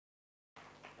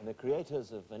And the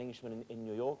creators of An Englishman in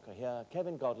New York are here,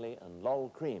 Kevin Godley and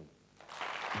Creme.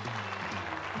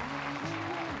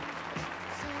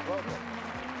 Welcome.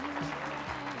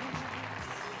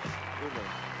 Good evening.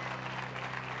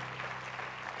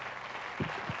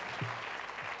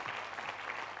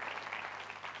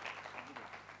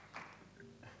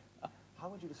 How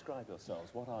would you describe yourselves?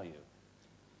 What are you?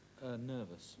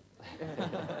 Nervous.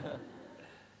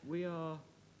 We are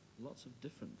lots of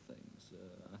different things.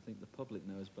 I think the public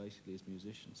knows basically as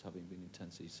musicians, having been in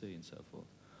 10cc and so forth.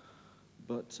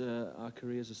 But our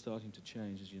careers are starting to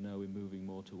change. As you know, we're moving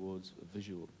more towards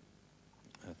visual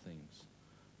things.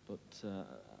 But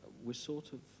we're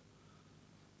sort of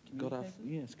got our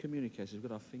communicators. We've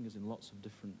got our fingers in lots of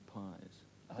different pies.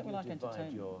 How do you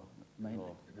divide your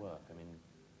work? I mean,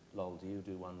 Lowell, do you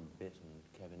do one bit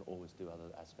and Kevin always do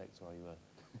other aspects, or are you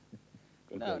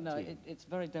a No, it's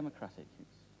very democratic.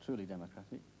 It's truly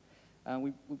democratic.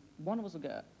 One of us will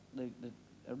get the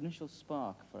initial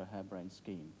spark for a harebrained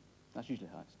scheme. That's usually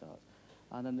how it starts.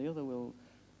 And then the other will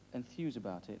enthuse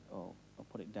about it or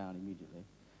put it down immediately.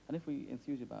 And if we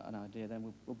enthuse about an idea, then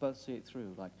we'll both see it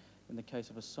through. Like in the case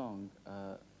of a song,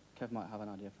 Kev might have an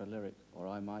idea for a lyric, or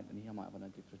I might, and he might have an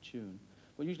idea for a tune.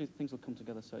 But usually things will come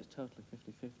together so it's totally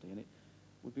 50-50. And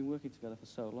we've been working together for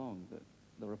so long that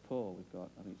the rapport we've got,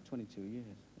 I mean, it's 22 years.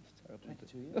 It's terrible.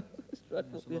 22 years? It's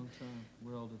dreadful. It's a long time.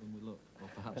 We're older than we look, or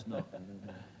perhaps not.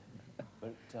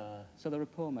 But, so the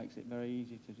rapport makes it very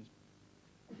easy to just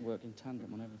work in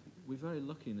tandem on everything. We're very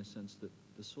lucky in the sense that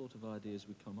the sort of ideas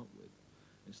we come up with,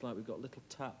 it's like we've got little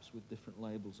taps with different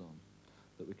labels on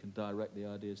that we can direct the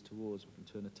ideas towards. We can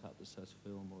turn a tap that says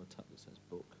film, or a tap that says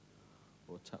book,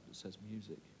 or a tap that says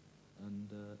music.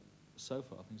 And so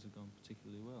far things have gone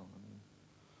particularly well. I mean,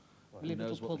 we leave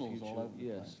little puddles all over the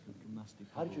place. Yes, little nasty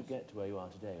puddles. How did you get to where you are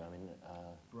today? I mean,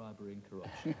 bribery and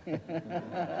corruption.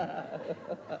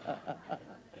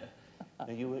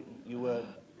 now you were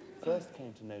first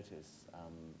came to notice,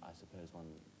 I suppose,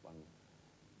 one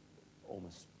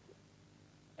almost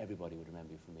everybody would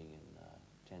remember you from being in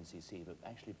 10cc, but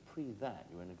actually pre that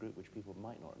you were in a group which people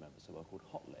might not remember so well called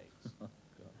Hot Legs. Oh,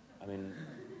 God. I mean,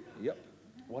 Yep.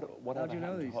 Whatever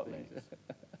happened to Hot Legs?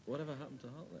 Whatever happened to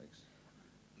Hot Legs?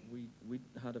 We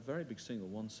had a very big single,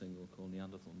 one single called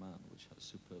Neanderthal Man, which had a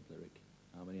superb lyric.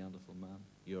 I'm a Neanderthal man,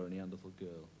 you're a Neanderthal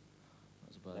girl.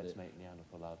 That's about it. Let's make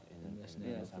Neanderthal love in this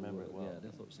I remember it well. Yeah, they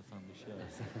thought it was a family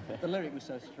show. The lyric was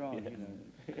so strong, you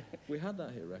know. We had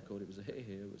that hit record. It was a hit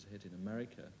here, it was a hit in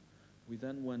America. We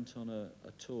then went on a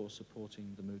tour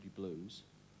supporting the Moody Blues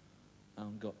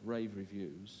and got rave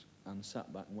reviews and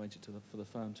sat back and waited for the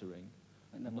phone to ring,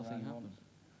 and nothing happened.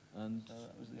 And so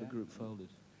the group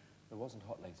folded. It wasn't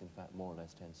Hot Legs, in fact, more or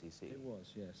less 10cc. It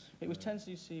was, yes. It was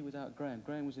 10cc without Graham.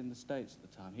 Graham was in the States at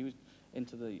the time. He was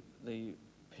into the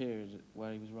period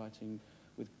where he was writing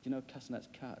with, you know, Castanet's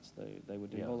Cats. They were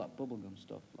doing all that bubblegum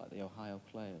stuff, like the Ohio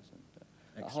Players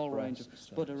and a whole range of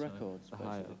Spudder records.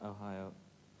 Ohio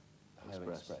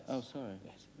Express. Oh, sorry.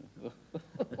 Yes.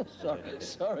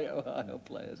 sorry, Ohio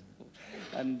Players.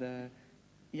 And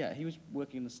yeah, he was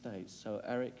working in the States. So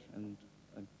Eric and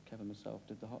Kevin and myself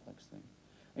did the Hot Legs thing.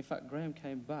 In fact, Graham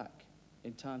came back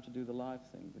in time to do the live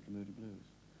thing with the Moody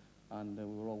Blues. And we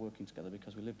were all working together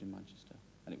because we lived in Manchester.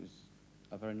 And it was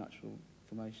a very natural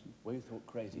formation. Were you thought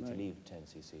crazy to leave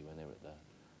 10cc when they were at the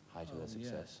height of their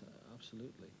success? Yes,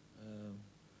 absolutely.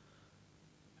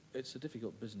 It's a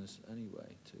difficult business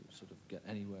anyway to sort of get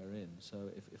anywhere in.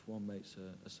 So if one makes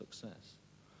a success,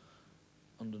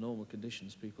 under normal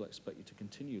conditions, people expect you to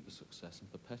continue the success and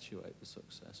perpetuate the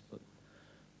success. But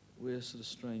we're sort of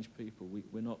strange people.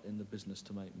 We're not in the business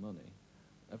to make money.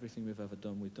 Everything we've ever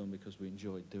done, we've done because we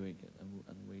enjoyed doing it and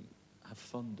we have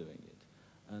fun doing it.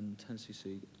 And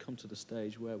 10cc come to the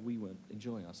stage where we weren't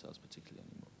enjoying ourselves particularly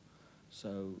anymore.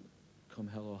 So come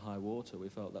hell or high water, we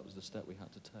felt that was the step we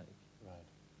had to take. Right.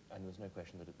 And there was no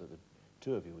question that the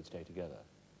two of you would stay together.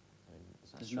 I mean,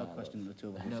 there's no question that the two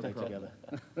of us would stay together.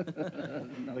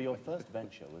 Well, your first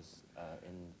venture was,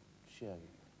 in sheer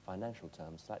financial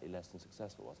terms, slightly less than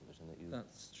successful, wasn't it? And that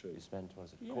that's true. You spent, what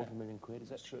is it, £250,000? Is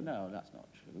that true? No, that's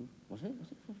not true. Was it?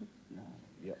 No.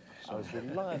 Yep. I was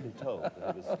reliably told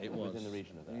that it was within the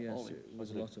region of that. Yes, it was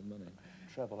a lot of money.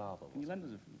 Treble album. Can you lend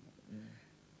us a few?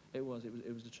 It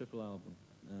was the triple album.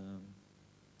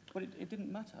 But it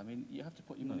didn't matter. I mean, you have to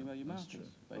put your money where your mouth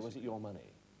is. But was it your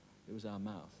money? It was our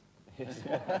mouth. Yes.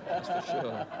 That's for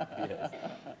sure. Yes.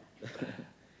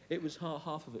 It was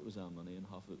half of it was our money and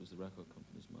half of it was the record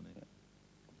company's money. Yeah.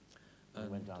 And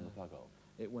it went down the plug hole?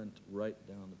 It went right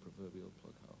down the proverbial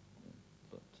plug hole. Yeah.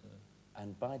 But,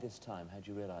 and by this time, had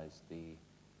you realised the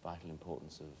vital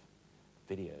importance of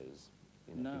videos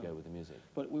you know, if No. you go with the music.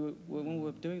 But when we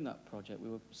were doing that project, we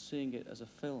were seeing it as a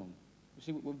film. You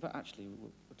see, we're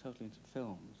totally into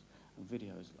films, and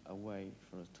videos a way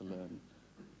for us to learn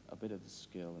a bit of the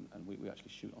skill, and we actually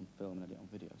shoot on film and edit on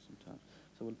video sometimes.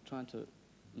 So we're trying to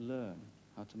learn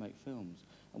how to make films.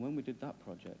 And when we did that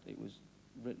project, it was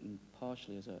written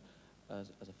partially as a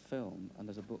film, and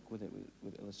there's a book with it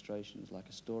with illustrations like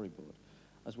a storyboard,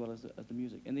 as well as the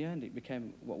music. In the end, it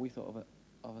became what we thought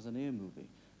of as an ear movie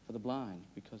for the blind,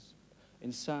 because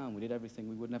in sound we did everything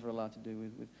we were never allowed to do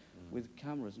with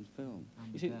cameras and film.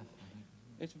 And You see, deaf, I think.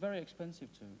 it's very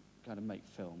expensive to kind of make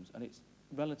films, and it's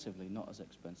relatively not as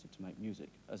expensive to make music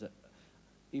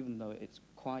even though it's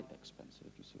quite expensive,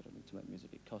 if you see what I mean, to make music.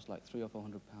 It costs like £300 or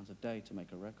 £400 a day to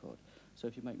make a record. So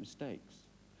if you make mistakes,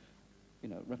 you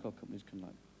know, record companies can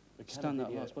like stand that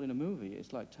loss. But in a movie,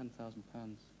 it's like £10,000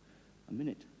 a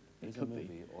minute. Is a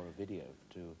movie or a video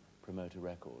to promote a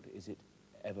record, is it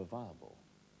ever viable?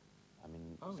 I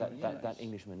mean, that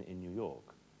Englishman in New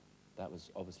York, that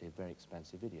was obviously a very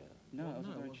expensive video. No, it was a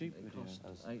very wasn't. cheap It video. cost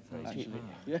Very £8,000. cheap.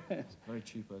 Yes. Very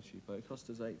cheapo. It cost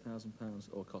us £8,000,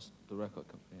 or cost the record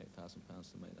company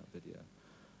 £8,000 to make that video.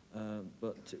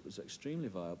 But it was extremely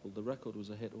viable. The record was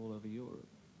a hit all over Europe.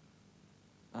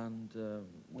 And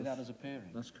Without us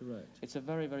appearing. That's correct. It's a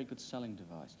very, very good selling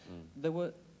device. There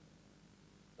were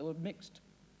mixed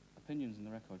opinions in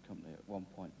the record company at one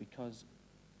point, because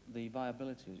the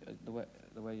viability, the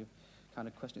way you kind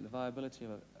of questioning the viability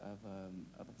of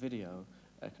a video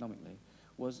economically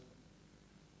was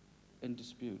in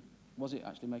dispute. Was it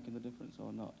actually making the difference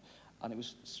or not? And it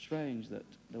was strange that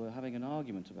they were having an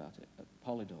argument about it at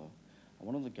Polydor, and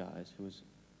one of the guys who was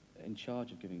in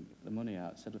charge of giving the money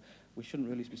out said, we shouldn't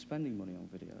really be spending money on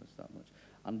videos that much.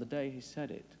 And the day he said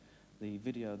it, the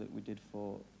video that we did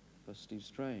for Steve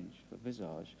Strange, for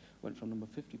Visage, went from number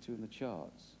 52 in the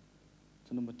charts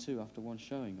to number 2 after one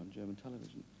showing on German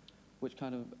television, which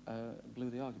kind of blew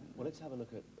the argument. Well, let's have a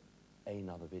look at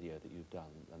another video that you've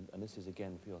done, and this is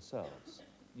again for yourselves.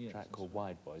 Yes, A track called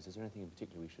Wide Boys. Is there anything in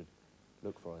particular we should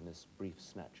look for in this brief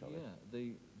snatch of it?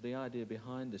 Yeah, the idea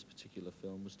behind this particular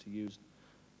film was to use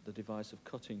the device of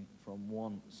cutting from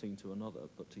one scene to another,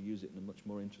 but to use it in a much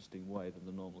more interesting way than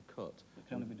the normal cut. It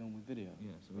can only be done with video.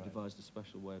 Yeah, so we devised a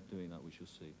special way of doing that, we shall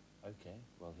see. Okay,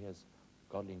 well, here's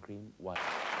Godley and Creme, Wide.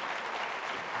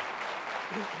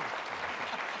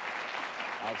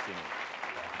 I've seen it.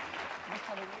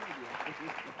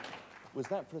 Was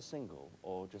that for a single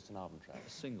or just an album track? A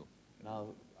single.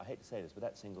 Now, I hate to say this, but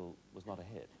that single was not a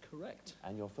hit. Correct.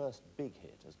 And your first big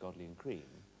hit as Godley and Creme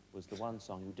was the one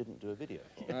song you didn't do a video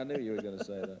for. I knew you were going to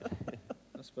say that.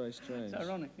 That's very strange. It's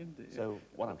ironic, isn't it? So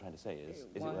what I'm trying to say is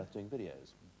it worth doing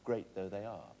videos? Great though they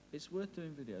are. It's worth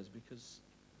doing videos because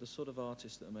the sort of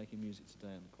artists that are making music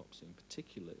today on the pop scene,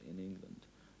 particularly in England,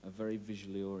 are very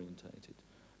visually orientated.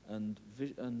 And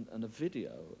a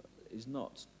video is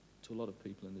not, to a lot of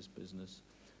people in this business,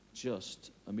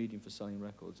 just a medium for selling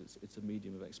records. It's a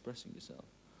medium of expressing yourself.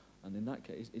 And in that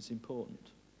case, it's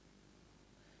important.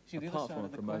 See, the other side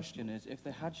of the question is, if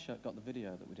they had got the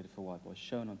video that we did for White Boys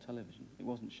shown on television, it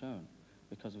wasn't shown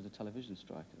because of the television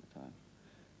strike at the time.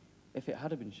 If it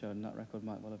had been shown, that record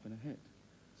might well have been a hit.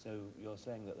 So you're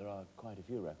saying that there are quite a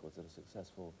few records that are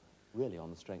successful really on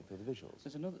the strength of the visuals?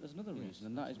 There's another reason,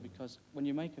 and that is because when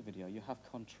you make a video, you have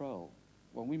control.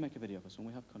 When we make a video for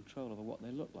someone, we have control over what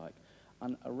they look like.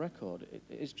 And a record, it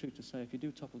is true to say, if you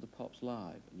do Top of the Pops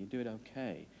live and you do it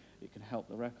okay, it can help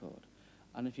the record.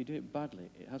 And if you do it badly,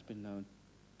 it has been known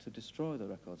to destroy the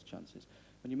record's chances.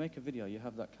 When you make a video, you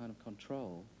have that kind of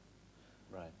control,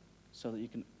 right, so that you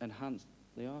can enhance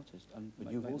the artist.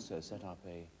 But you've also set up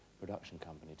a production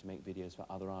company to make videos for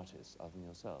other artists other than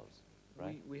yourselves,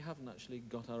 right? We haven't actually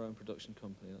got our own production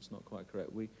company. That's not quite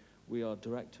correct. We are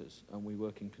directors, and we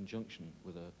work in conjunction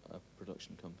with a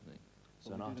production company.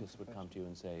 So an artist would come to you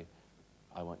and say,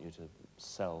 I want you to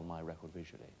sell my record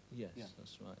visually. Yes,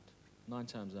 that's right. 9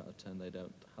 times out of 10, they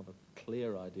don't have a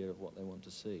clear idea of what they want to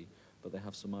see, but they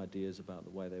have some ideas about the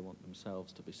way they want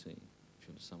themselves to be seen, if you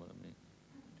understand what I mean.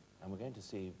 And we're going to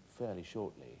see fairly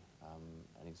shortly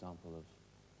an example of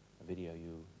a video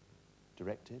you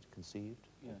directed, conceived,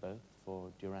 both,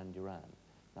 for Duran Duran.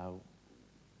 Now,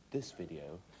 this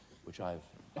video, which I've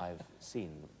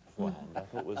seen beforehand, I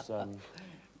thought was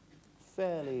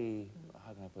fairly,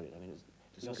 how can I put it? I mean,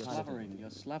 You're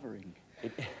slavering.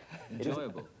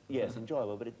 Enjoyable. Yes,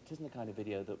 enjoyable, but it isn't the kind of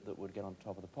video that would get on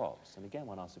Top of the Pops. And again,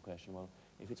 one asks the question, well,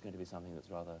 if it's going to be something that's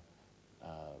rather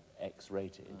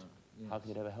X-rated, how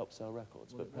can it ever help sell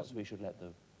records? Well, but perhaps we should let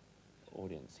the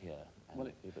audience hear. And well,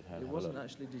 people at home it have wasn't a look.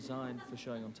 actually designed for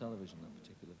showing on television, that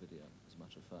particular video, as a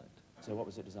matter of fact. So what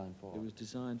was it designed for? It was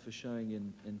designed for showing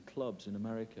in clubs in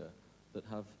America that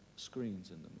have screens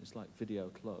in them. It's like video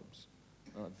clubs,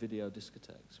 video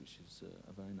discotheques, which is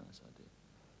a very nice idea.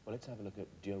 Well, let's have a look at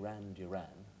Duran Duran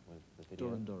with the video.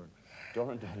 Duran Duran.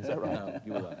 Duran Duran, is that right? No,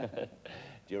 you were right.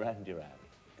 Duran Duran.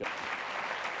 Go.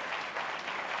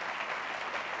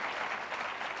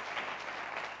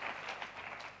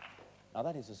 Now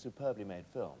that is a superbly made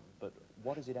film, but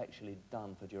what has it actually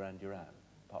done for Duran Duran,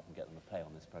 apart from get them to play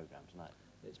on this programme tonight?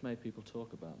 It's made people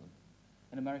talk about them.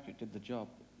 In America, it did the job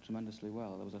tremendously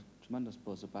well. There was a tremendous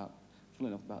buzz about,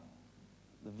 funnily enough, about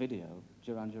the video,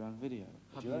 Duran Duran video.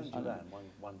 Duran Duran,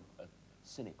 one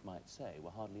cynic might say,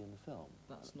 were hardly in the film.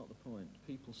 That's not the point.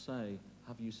 People say,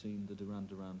 have you seen the Duran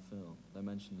Duran film? They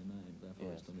mention the name,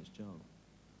 therefore it's done its job.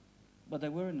 But they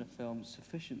were in the film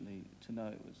sufficiently to know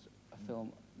it was a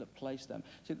film that placed them.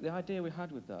 See, the idea we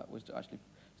had with that was to actually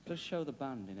just show the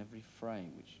band in every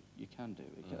frame, which you can do.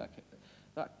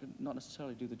 That could not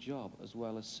necessarily do the job, as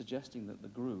well as suggesting that the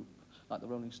group, like the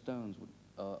Rolling Stones would,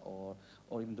 or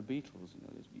even the Beatles, you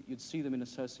know, you'd see them in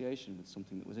association with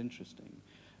something that was interesting,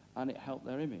 and it helped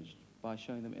their image by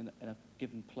showing them in a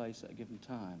given place at a given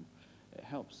time. It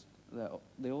helps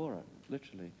the aura,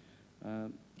 literally.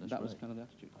 That was kind of the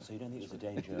attitude. So you don't think there's a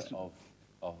danger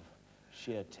of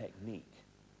sheer technique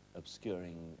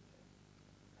obscuring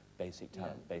basic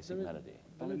talent, basic melody?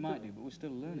 Well, it might do, but we're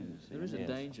still learning. There is a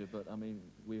danger, but I mean,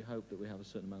 we hope that we have a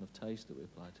certain amount of taste that we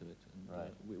apply to it,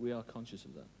 and we are conscious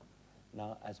of that.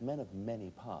 Now, as men of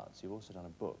many parts, you've also done a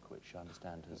book which I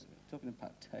understand has... Talking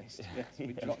about taste, yes, we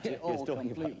dropped it all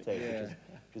completely. About taste,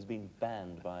 which has been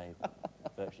banned by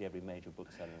virtually every major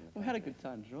bookseller in the country. We had a good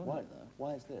time drawing it, though.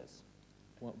 Why is this?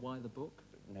 Why the book?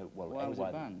 No, well, why was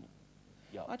it banned?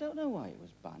 Yeah. I don't know why it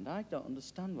was banned. I don't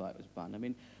understand why it was banned. I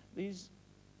mean, these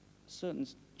certain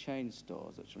chain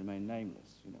stores that remain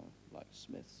nameless, you know, like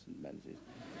Smith's and Menzies,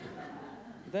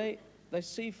 they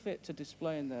see fit to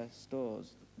display in their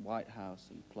stores White House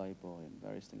and Playboy and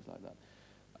various things like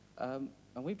that.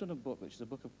 And we've done a book which is a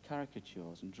book of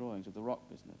caricatures and drawings of the rock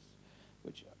business,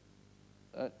 which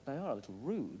they are a little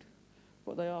rude,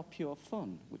 but they are pure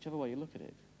fun, whichever way you look at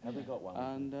it. Have we got one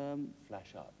and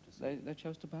flash up to see? They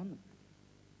chose to ban them.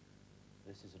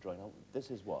 This is a drawing. Now,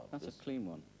 this is what? That's a clean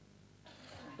one.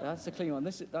 That's a clean one.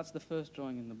 That's the first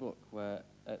drawing in the book, where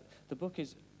the book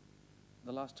is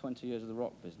the last 20 years of the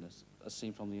rock business as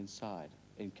seen from the inside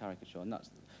in caricature, and that's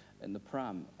in the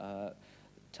Pram.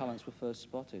 Talents were first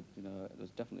spotted. You know, there's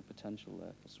definitely potential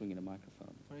there for swinging a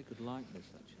microphone. Very good likeness,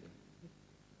 actually.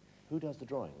 Who does the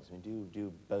drawings? I mean, do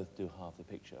you both do half the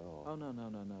picture, or? Oh no.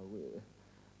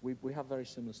 We have very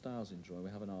similar styles in drawing.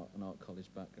 We have an art college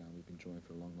background. We've been drawing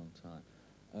for a long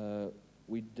time.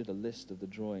 We did a list of the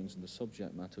drawings and the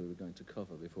subject matter we were going to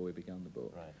cover before we began the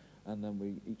book. Right. And then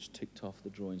we each ticked off the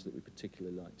drawings that we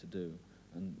particularly like to do,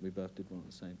 and we both did one at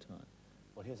the same time.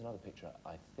 Well, here's another picture,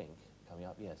 I think, coming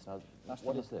up. Yes. Now,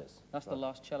 what is this? That's the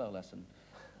last cello lesson,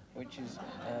 which is...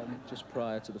 just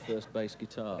prior to the first bass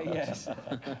guitar. Yes.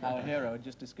 Our hero had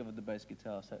just discovered the bass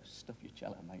guitar, so stuff your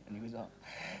cello, mate, and he was off.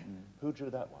 Who drew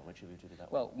that one? Which of you drew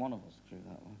that one? Well, one of us drew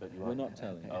that one. But We're not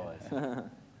telling. Oh, I see.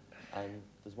 And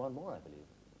there's one more, I believe,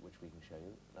 which we can show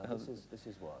you. Now, this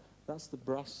is what? That's the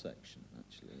brass section,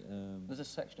 actually. There's a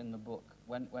section in the book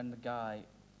when the guy,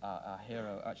 our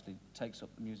hero, actually takes up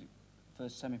the music,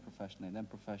 first semi-professionally and then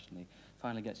professionally,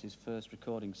 finally gets his first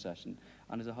recording session,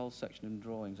 and there's a whole section in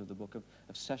drawings of the book of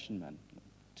session men,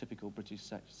 typical British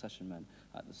session men,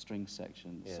 like the string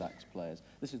section, sax players.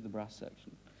 This is the brass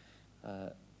section.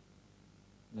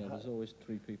 Yeah, there's always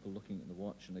three people looking at the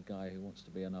watch and a guy who wants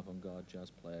to be an avant-garde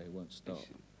jazz player who won't stop.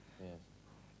 Yes.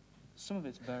 Some of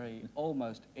it's very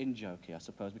almost in-jokey, I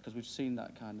suppose, because we've seen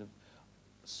that kind of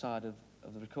side of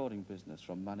the recording business,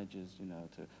 from managers, you know,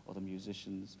 to other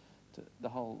musicians, to the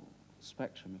whole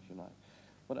spectrum, if you like.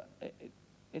 But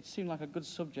it seemed like a good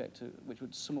subject which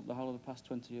would sum up the whole of the past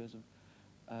 20 years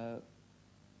of...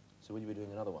 So will you be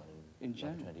doing another one in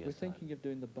general? 20 years' We're time? thinking of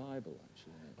doing the Bible,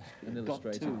 actually. An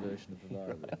illustrated version of the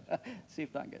Bible. See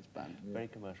if that gets banned. Yeah. Very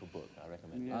commercial book, I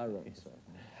recommend. Yeah. I wrote so.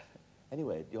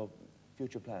 Anyway, your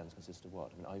future plans consist of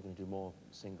what? I mean, are you going to do more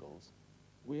singles?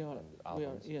 We are.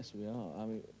 Albums? Yes, we are. I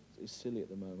mean, it's silly at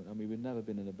the moment. I mean, we've never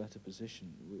been in a better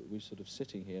position. We're sort of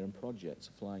sitting here and projects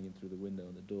are flying in through the window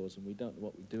and the doors, and we don't know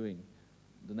what we're doing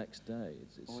the next day.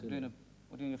 It's well, silly.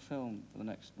 We're doing a film for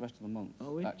the rest of the month.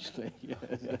 Are we? Actually, yes.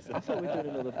 I thought we were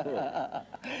doing another book.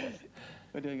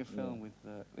 We're doing a film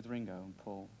with Ringo and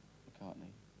Paul McCartney.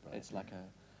 Right. It's like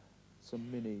a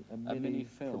mini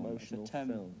film. Promotional it's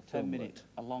a 10-minute,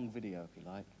 a long video, if you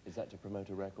like. Is that to promote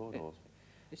a record, or?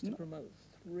 It's to promote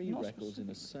three Not records in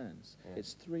a specifically. sense. Yeah.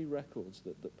 It's three records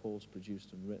that Paul's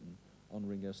produced and written on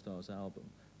Ringo Starr's album,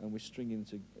 and we're stringing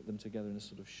them together in a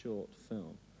sort of short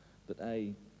film that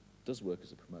A, does work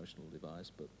as a promotional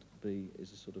device, but B,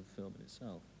 is a sort of film in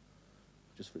itself,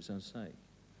 just for its own sake.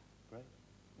 Great.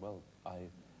 Well, I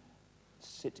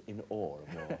sit in awe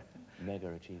of your mega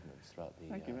achievements throughout the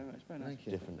Thank you very much. Very nice. Thank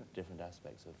you. different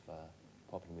aspects of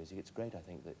popular music. It's great, I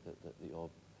think, that your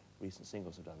recent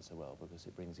singles have done so well, because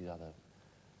it brings these other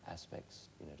aspects,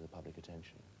 you know, to the public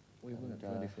attention. We weren't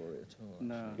And, ready for it at all.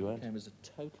 No. actually. You It weren't? came as a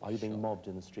total Are you being shock. mobbed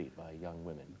in the street by young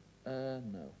women?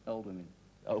 No. Old women.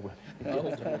 Oh, well.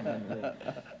 Older women,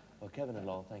 yeah. Well, Kevin and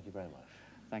Lowell, thank you very much.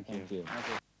 Thank you. Thank you.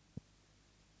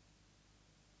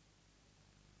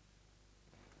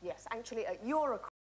 Yes, actually, you're a